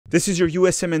This is your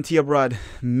USMNT Abroad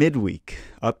midweek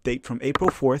update from April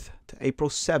 4th to April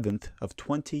 7th of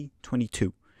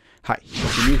 2022. Hi,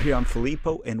 if you're new here, I'm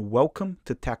Filippo, and welcome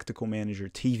to Tactical Manager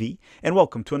TV, and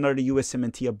welcome to another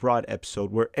USMNT Abroad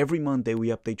episode where every Monday we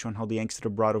update you on how the Yanks did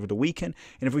abroad over the weekend,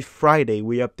 and every Friday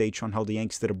we update you on how the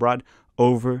Yanks did abroad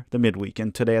over the midweek.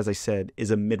 And today, as I said,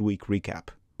 is a midweek recap.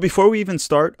 Before we even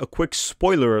start, a quick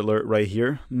spoiler alert right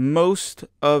here. Most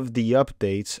of the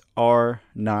updates are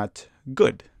not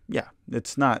good. Yeah,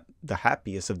 it's not the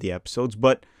happiest of the episodes,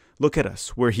 but look at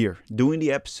us. We're here doing the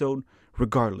episode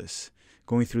regardless,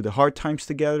 going through the hard times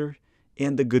together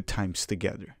and the good times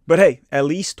together. But hey, at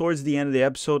least towards the end of the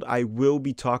episode, I will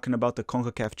be talking about the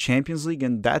CONCACAF Champions League,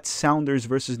 and that Sounders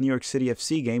versus New York City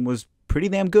FC game was pretty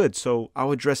damn good. So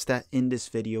I'll address that in this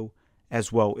video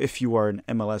as well if you are an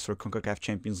MLS or CONCACAF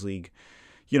Champions League,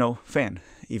 fan,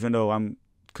 even though I'm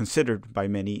considered by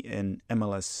many an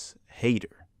MLS hater.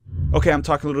 Okay, I'm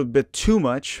talking a little bit too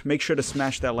much. Make sure to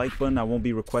smash that like button. I won't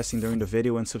be requesting during the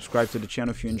video, and subscribe to the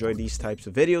channel if you enjoy these types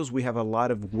of videos. We have a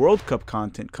lot of World Cup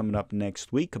content coming up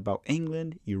next week about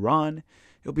England, Iran.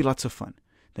 It'll be lots of fun.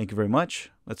 Thank you very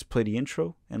much. Let's play the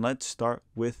intro and let's start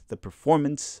with the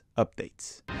performance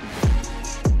updates.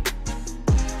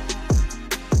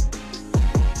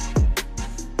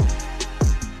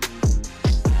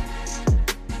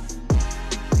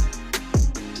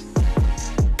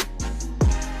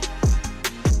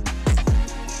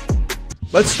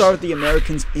 Let's start with the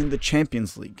Americans in the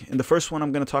Champions League. And the first one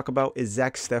I'm going to talk about is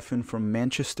Zach Steffen from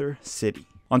Manchester City.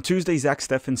 On Tuesday, Zach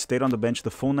Steffen stayed on the bench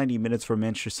the full 90 minutes for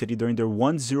Manchester City during their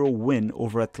 1-0 win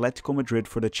over Atletico Madrid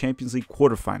for the Champions League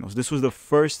quarterfinals. This was the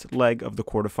first leg of the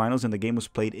quarterfinals, and the game was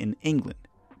played in England.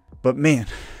 But man,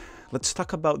 let's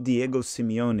talk about Diego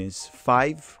Simeone's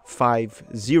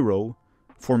 5-5-0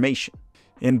 formation.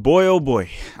 And boy, oh boy,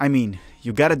 I mean,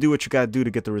 you got to do what you got to do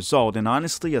to get the result. And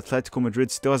honestly, Atletico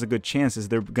Madrid still has a good chance as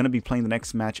they're going to be playing the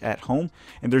next match at home,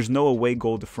 and there's no away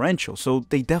goal differential. So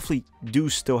they definitely do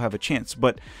still have a chance.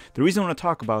 But the reason I want to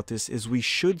talk about this is we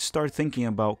should start thinking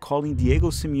about calling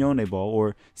Diego Simeone ball,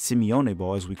 or Simeone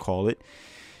ball as we call it.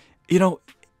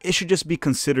 It should just be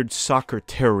considered soccer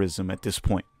terrorism at this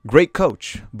point. Great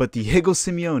coach, but Diego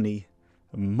Simeone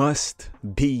must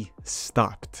be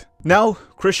stopped. Now,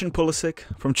 Christian Pulisic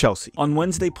from Chelsea. On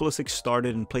Wednesday, Pulisic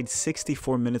started and played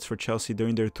 64 minutes for Chelsea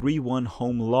during their 3-1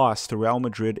 home loss to Real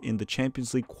Madrid in the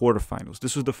Champions League quarterfinals.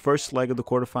 This was the first leg of the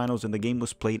quarterfinals, and the game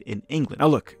was played in England. Now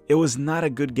look, it was not a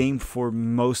good game for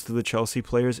most of the Chelsea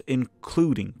players,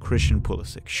 including Christian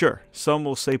Pulisic. Sure, some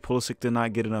will say Pulisic did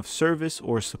not get enough service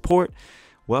or support.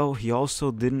 Well, he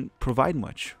also didn't provide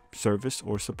much service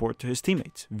or support to his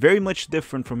teammates. Very much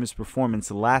different from his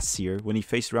performance last year when he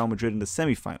faced Real Madrid in the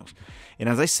semifinals. And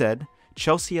as I said,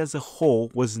 Chelsea as a whole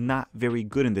was not very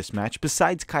good in this match,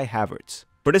 besides Kai Havertz.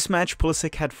 For this match,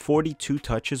 Pulisic had 42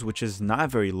 touches, which is not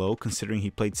very low considering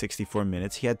he played 64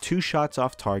 minutes. He had 2 shots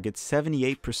off target,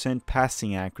 78%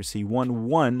 passing accuracy, won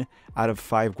 1 out of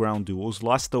 5 ground duels,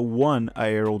 lost the 1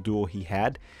 aerial duel he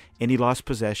had, and he lost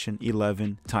possession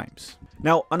 11 times.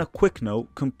 Now, on a quick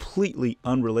note, completely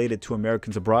unrelated to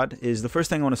Americans abroad, is the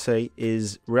first thing I want to say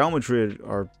is Real Madrid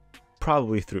are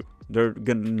probably through. They're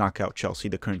going to knock out Chelsea,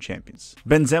 the current champions.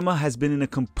 Benzema has been in a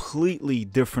completely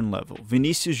different level.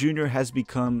 Vinicius Jr. has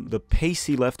become the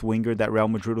pacey left winger that Real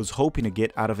Madrid was hoping to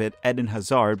get out of Eden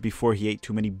Hazard before he ate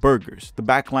too many burgers. The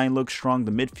back line looks strong,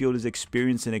 the midfield is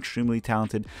experienced and extremely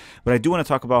talented, but I do want to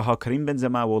talk about how Karim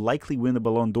Benzema will likely win the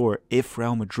Ballon d'Or if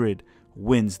Real Madrid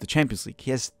wins the Champions League.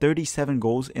 He has 37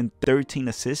 goals and 13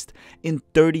 assists in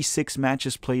 36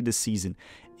 matches played this season.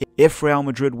 If Real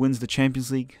Madrid wins the Champions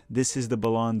League, this is the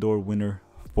Ballon d'Or winner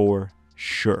for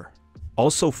sure.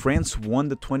 Also, France won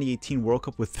the 2018 World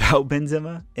Cup without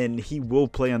Benzema, and he will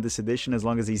play on this edition as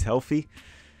long as he's healthy.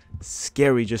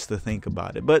 Scary just to think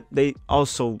about it. But they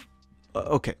also...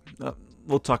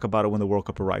 we'll talk about it when the World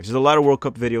Cup arrives. There's a lot of World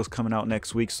Cup videos coming out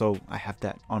next week, so I have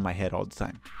that on my head all the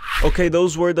time. Okay,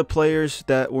 those were the players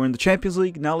that were in the Champions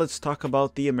League. Now let's talk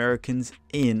about the Americans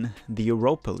in the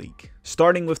Europa League.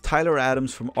 Starting with Tyler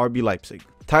Adams from RB Leipzig.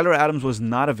 Tyler Adams was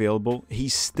not available.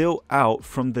 He's still out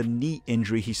from the knee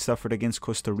injury he suffered against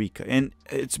Costa Rica, and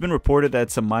it's been reported that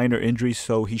it's a minor injury,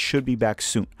 so he should be back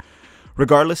soon.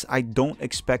 Regardless, I don't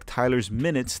expect Tyler's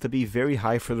minutes to be very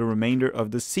high for the remainder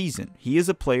of the season. He is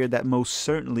a player that most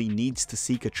certainly needs to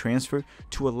seek a transfer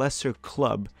to a lesser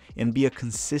club and be a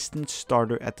consistent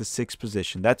starter at the 6th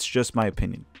position. That's just my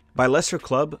opinion. By lesser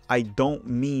club, I don't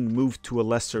mean move to a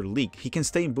lesser league. He can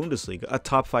stay in Bundesliga, a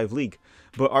top 5 league.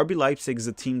 But RB Leipzig is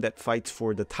a team that fights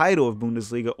for the title of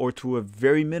Bundesliga or to a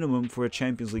very minimum for a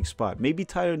Champions League spot. Maybe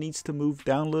Tyler needs to move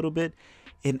down a little bit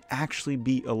and actually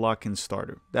be a lock-in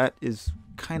starter. That is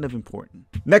kind of important.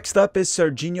 Next up is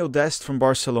Serginho Dest from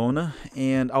Barcelona,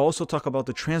 and I'll also talk about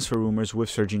the transfer rumors with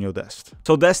Serginho Dest.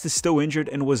 So Dest is still injured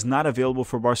and was not available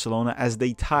for Barcelona as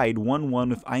they tied 1-1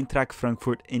 with Eintracht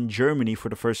Frankfurt in Germany for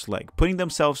the first leg, putting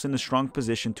themselves in a strong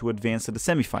position to advance to the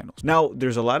semifinals. Now,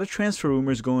 there's a lot of transfer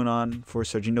rumors going on for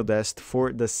Serginho Dest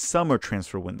for the summer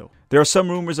transfer window. There are some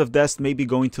rumors of Dest maybe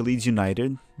going to Leeds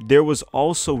United. There was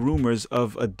also rumors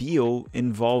of a deal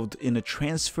involved in a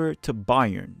transfer to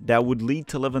Bayern that would lead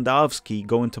to Lewandowski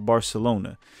going to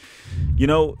Barcelona. You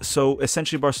know, so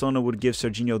essentially Barcelona would give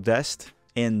Serginho Dest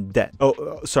and debt.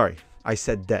 Sorry, I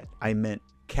said debt. I meant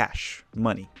cash,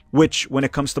 money. Which, when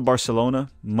it comes to Barcelona,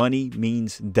 money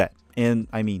means debt. And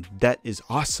I mean, debt is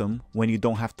awesome when you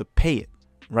don't have to pay it.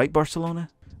 Right, Barcelona?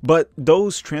 But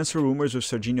those transfer rumors with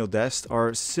Serginho Dest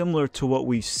are similar to what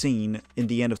we've seen in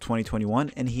the end of 2021,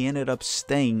 and he ended up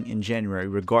staying in January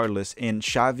regardless, and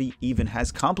Xavi even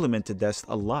has complimented Dest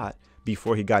a lot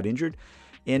before he got injured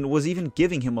and was even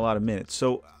giving him a lot of minutes.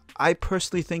 So I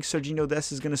personally think Serginho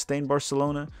Dest is going to stay in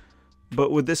Barcelona,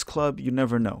 but with this club, you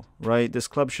never know, right? This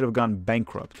club should have gone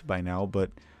bankrupt by now,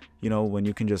 but you know, when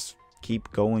you can just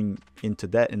keep going into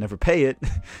debt and never pay it,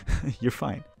 you're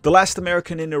fine. The last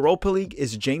American in Europa League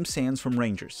is James Sands from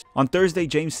Rangers. On Thursday,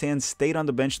 James Sands stayed on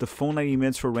the bench the full 90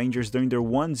 minutes for Rangers during their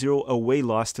 1-0 away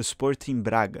loss to Sporting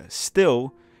Braga.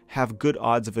 Still have good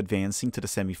odds of advancing to the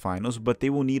semifinals, but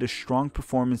they will need a strong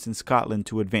performance in Scotland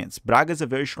to advance. Braga is a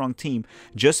very strong team,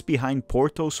 just behind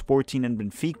Porto, Sporting and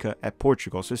Benfica at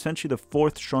Portugal, so essentially the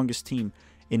fourth strongest team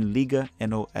in Liga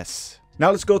NOS. Now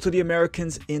let's go to the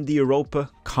Americans in the Europa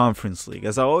Conference League.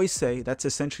 As I always say, that's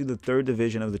essentially the third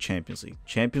division of the Champions League.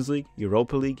 Champions League,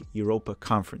 Europa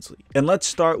Conference League. And let's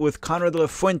start with Konrad de la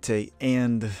Fuente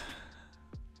and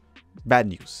bad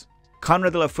news.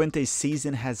 Konrad de la Fuente's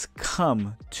season has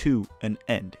come to an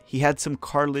end. He had some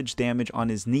cartilage damage on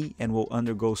his knee and will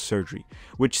undergo surgery,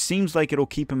 which seems like it'll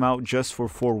keep him out just for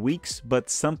 4 weeks, but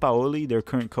Sampaoli, their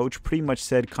current coach, pretty much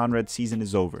said Konrad's season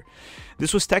is over.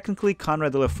 This was technically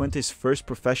Konrad de la Fuente's first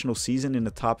professional season in the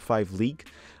top 5 league.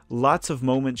 Lots of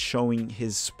moments showing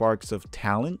his sparks of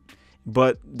talent,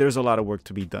 but there's a lot of work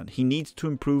to be done. He needs to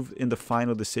improve in the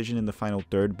final decision, in the final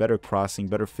third, better crossing,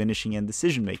 better finishing, and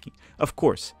decision making. Of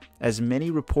course, as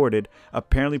many reported,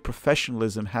 apparently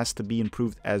professionalism has to be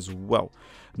improved as well.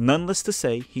 Nonetheless to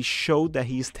say, he showed that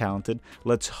he is talented.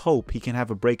 Let's hope he can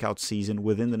have a breakout season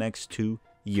within the next 2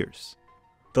 years.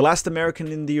 The last American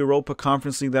in the Europa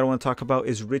Conference League that I want to talk about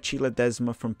is Richie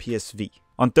Ledesma from PSV.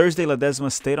 On Thursday, Ledesma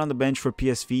stayed on the bench for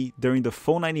PSV during the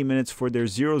full 90 minutes for their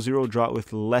 0-0 draw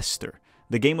with Leicester.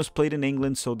 The game was played in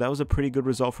England, so that was a pretty good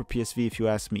result for PSV if you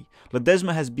ask me.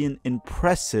 Ledesma has been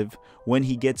impressive when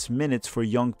he gets minutes for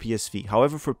young PSV.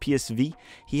 However, for PSV,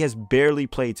 he has barely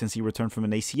played since he returned from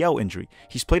an ACL injury.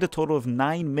 He's played a total of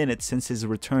 9 minutes since his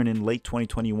return in late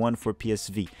 2021 for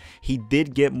PSV. He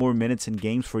did get more minutes in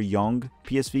games for young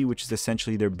PSV, which is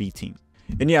essentially their B team.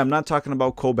 And yeah, I'm not talking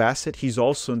about Cole Bassett. He's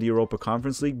also in the Europa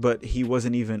Conference League, but he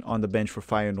wasn't even on the bench for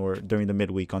Feyenoord during the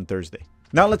midweek on Thursday.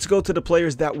 Now let's go to the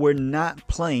players that were not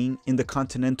playing in the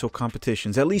continental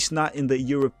competitions, at least not in the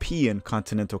European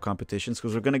continental competitions,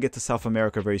 because we're going to get to South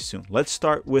America very soon. Let's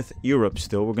start with Europe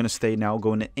still. We're going to stay now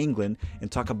going to England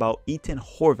and talk about Ethan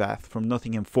Horvath from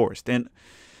Nottingham Forest. And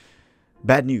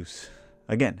bad news,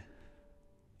 again.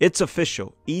 It's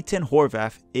official. Ethan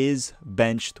Horvath is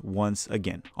benched once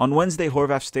again. On Wednesday,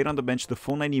 Horvath stayed on the bench the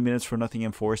full 90 minutes for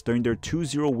Nottingham Forest during their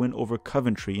 2-0 win over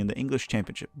Coventry in the English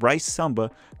Championship. Bryce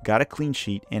Samba got a clean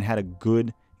sheet and had a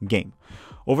good game.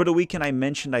 Over the weekend, I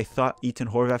mentioned I thought Ethan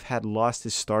Horvath had lost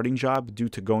his starting job due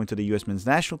to going to the US men's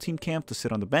national team camp to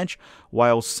sit on the bench,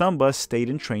 while Samba stayed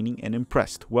in training and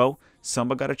impressed. Well,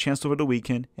 Samba got a chance over the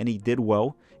weekend, and he did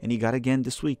well, and he got again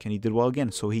this week, and he did well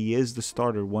again, so he is the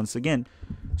starter once again.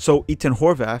 So Ethan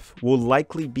Horvath will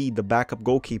likely be the backup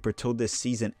goalkeeper till this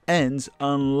season ends,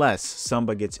 unless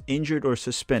Samba gets injured or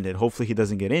suspended. Hopefully he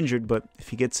doesn't get injured, but if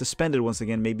he gets suspended once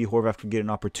again, maybe Horvath could get an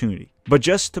opportunity. But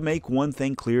just to make one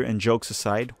thing clear, and jokes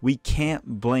aside, we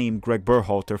can't blame Greg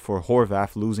Berhalter for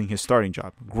Horvath losing his starting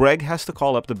job. Greg has to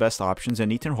call up the best options,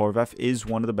 and Ethan Horvath is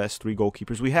one of the best 3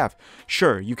 goalkeepers we have.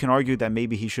 Sure, you can argue that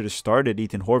maybe he should have started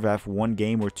Ethan Horvath 1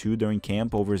 game or 2 during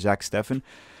camp over Zach Steffen,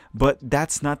 but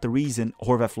that's not the reason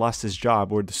Horvath lost his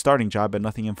job or the starting job at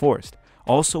Nottingham Forest.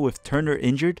 Also, with Turner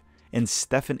injured and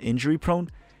Steffen injury prone,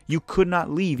 you could not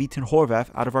leave Ethan Horvath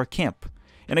out of our camp.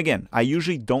 And again, I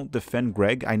usually don't defend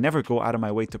Greg. I never go out of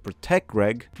my way to protect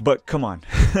Greg. But come on.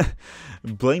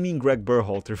 Blaming Greg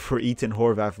Berhalter for Ethan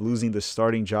Horvath losing the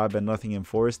starting job at Nottingham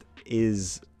Forest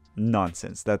is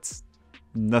nonsense. That's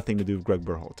nothing to do with Greg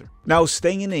Berhalter. Now,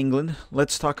 staying in England,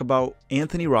 let's talk about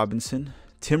Anthony Robinson,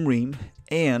 Tim Ream,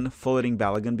 and Fullerton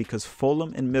Balogun, because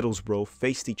Fulham and Middlesbrough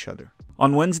faced each other.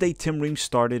 On Wednesday, Tim Ream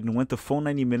started and went the full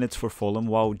 90 minutes for Fulham,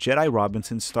 while Jedi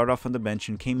Robinson started off on the bench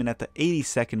and came in at the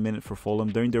 82nd minute for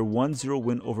Fulham during their 1-0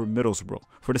 win over Middlesbrough.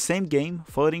 For the same game,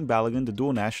 Fullerton Balogun, the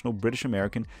dual national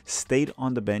British-American, stayed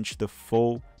on the bench the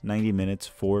full 90 minutes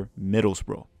for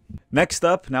Middlesbrough. Next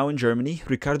up, now in Germany,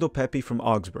 Ricardo Pepi from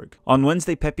Augsburg. On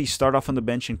Wednesday, Pepi started off on the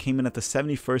bench and came in at the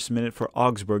 71st minute for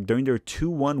Augsburg during their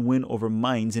 2-1 win over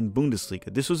Mainz in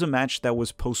Bundesliga. This was a match that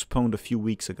was postponed a few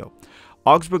weeks ago.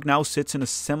 Augsburg now sits in a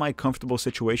semi-comfortable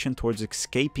situation towards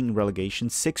escaping relegation,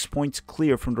 6 points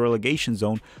clear from the relegation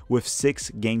zone with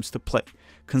 6 games to play.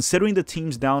 Considering the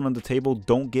teams down on the table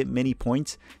don't get many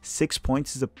points, 6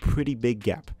 points is a pretty big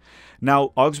gap.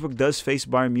 Now, Augsburg does face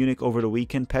Bayern Munich over the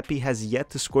weekend. Pepi has yet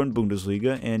to score in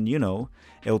Bundesliga, and you know,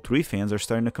 L3 fans are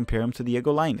starting to compare him to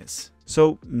Diego Lainez.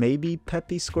 So maybe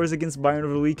Pepi scores against Bayern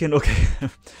over the weekend? Okay,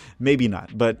 maybe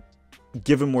not, but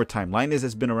give him more time. Lainez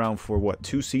has been around for, what,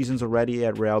 2 seasons already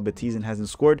at Real Betis and hasn't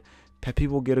scored. Pepi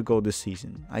will get a goal this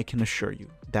season. I can assure you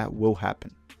that will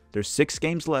happen. There's 6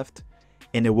 games left,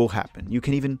 and it will happen. You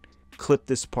can even clip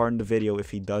this part in the video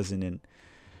if he doesn't and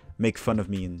make fun of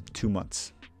me in 2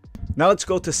 months. Now let's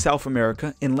go to South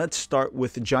America, and let's start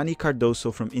with Johnny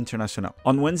Cardoso from Internacional.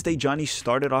 On Wednesday, Johnny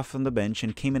started off on the bench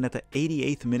and came in at the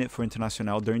 88th minute for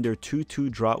Internacional during their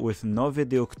 2-2 draw with 9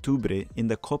 de Octubre in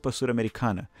the Copa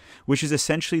Suramericana, which is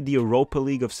essentially the Europa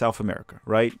League of South America,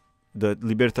 right? The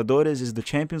Libertadores is the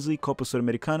Champions League, Copa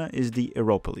Suramericana is the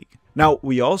Europa League. Now,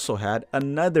 we also had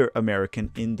another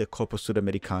American in the Copa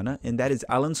Suramericana, and that is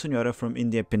Alan Sonora from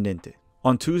Independiente.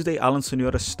 On Tuesday, Alan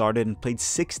Sonora started and played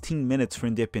 16 minutes for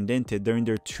Independiente during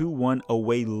their 2-1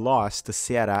 away loss to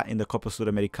Ceará in the Copa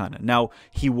Suramericana. Now,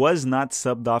 he was not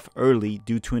subbed off early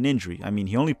due to an injury. I mean,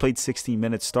 he only played 16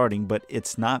 minutes starting, but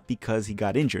it's not because he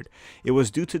got injured. It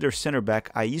was due to their center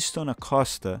back, Aiston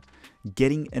Acosta,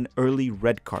 getting an early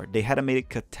red card. They had to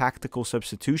make a tactical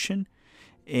substitution,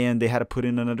 and they had to put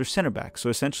in another center back. So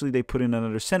essentially they put in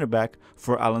another center back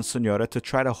for Alan Sonora to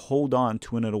try to hold on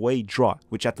to an away draw,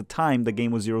 which at the time the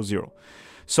game was 0-0.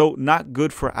 So not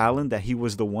good for Alan that he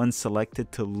was the one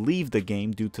selected to leave the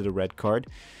game due to the red card.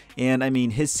 And I mean,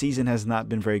 his season has not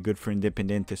been very good for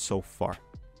Independiente so far.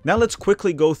 Now let's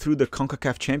quickly go through the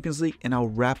CONCACAF Champions League, and I'll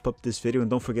wrap up this video. And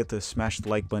don't forget to smash the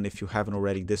like button if you haven't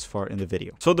already this far in the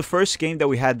video. So the first game that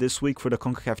we had this week for the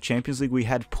CONCACAF Champions League, we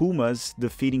had Pumas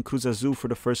defeating Cruz Azul for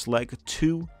the first leg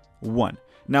 2-1.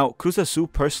 Now, Cruz Azul,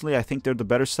 personally, I think they're the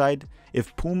better side.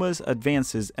 If Pumas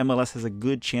advances, MLS has a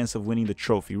good chance of winning the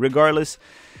trophy. Regardless,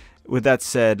 with that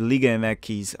said, Liga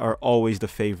MX are always the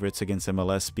favorites against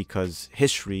MLS because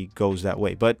history goes that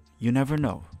way. But you never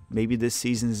know. Maybe this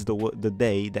season is the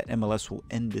day that MLS will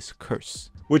end this curse.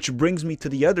 Which brings me to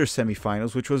the other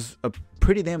semifinals, which was a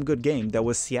pretty damn good game. That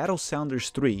was Seattle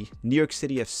Sounders 3, New York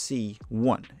City FC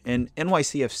 1. And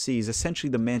NYCFC is essentially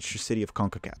the Manchester City of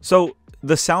CONCACAF. So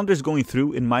the Sounders going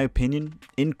through, in my opinion,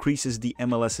 increases the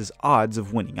MLS's odds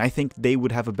of winning. I think they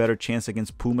would have a better chance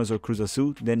against Pumas or Cruz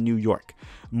Azul than New York.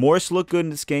 Morris looked good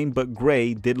in this game, but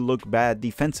Gray did look bad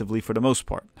defensively for the most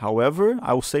part. However,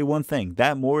 I will say one thing.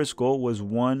 That Morris goal was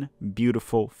one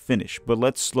beautiful finish. But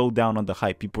let's slow down on the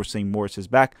hype. People are saying Morris is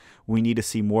back. We need to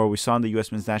see more. We saw in the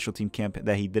U.S. men's national team camp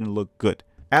that he didn't look good.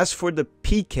 As for the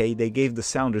PK they gave the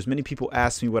Sounders, many people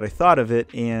asked me what I thought of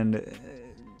it, and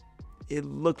it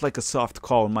looked like a soft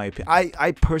call in my opinion.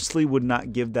 I personally would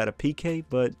not give that a PK,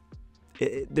 but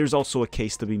there's also a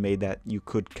case to be made that you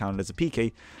could count it as a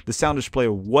PK. The Sounders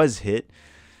player was hit.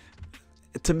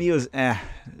 To me, it was I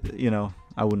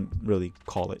wouldn't really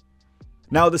call it.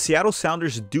 Now, the Seattle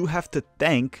Sounders do have to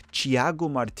thank Thiago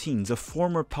Martins, a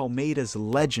former Palmeiras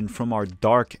legend from our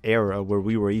dark era where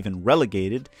we were even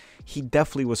relegated. He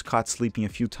definitely was caught sleeping a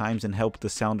few times and helped the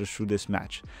Sounders through this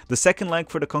match. The second leg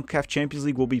for the CONCACAF Champions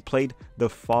League will be played the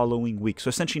following week. So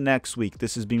essentially next week.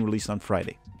 This is being released on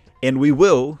Friday. And we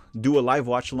will do a live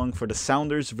watch along for the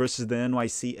Sounders versus the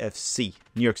NYCFC,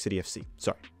 New York City FC.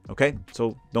 Sorry. Okay,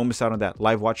 so don't miss out on that.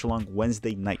 Live watch along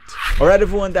Wednesday night. All right,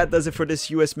 everyone, that does it for this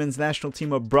U.S. men's national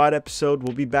team abroad episode.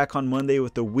 We'll be back on Monday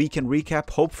with the weekend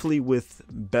recap, hopefully with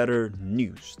better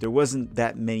news. There wasn't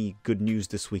that many good news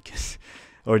this week,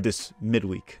 or this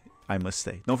midweek, I must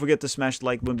say. Don't forget to smash the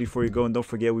like button before you go, and don't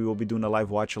forget we will be doing a live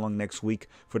watch along next week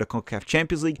for the CONCACAF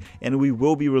Champions League, and we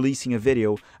will be releasing a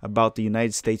video about the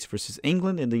United States versus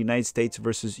England and the United States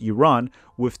versus Iran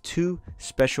with 2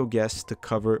 special guests to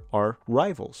cover our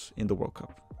rivals in the World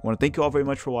Cup. I want to thank you all very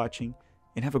much for watching,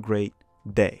 and have a great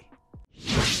day.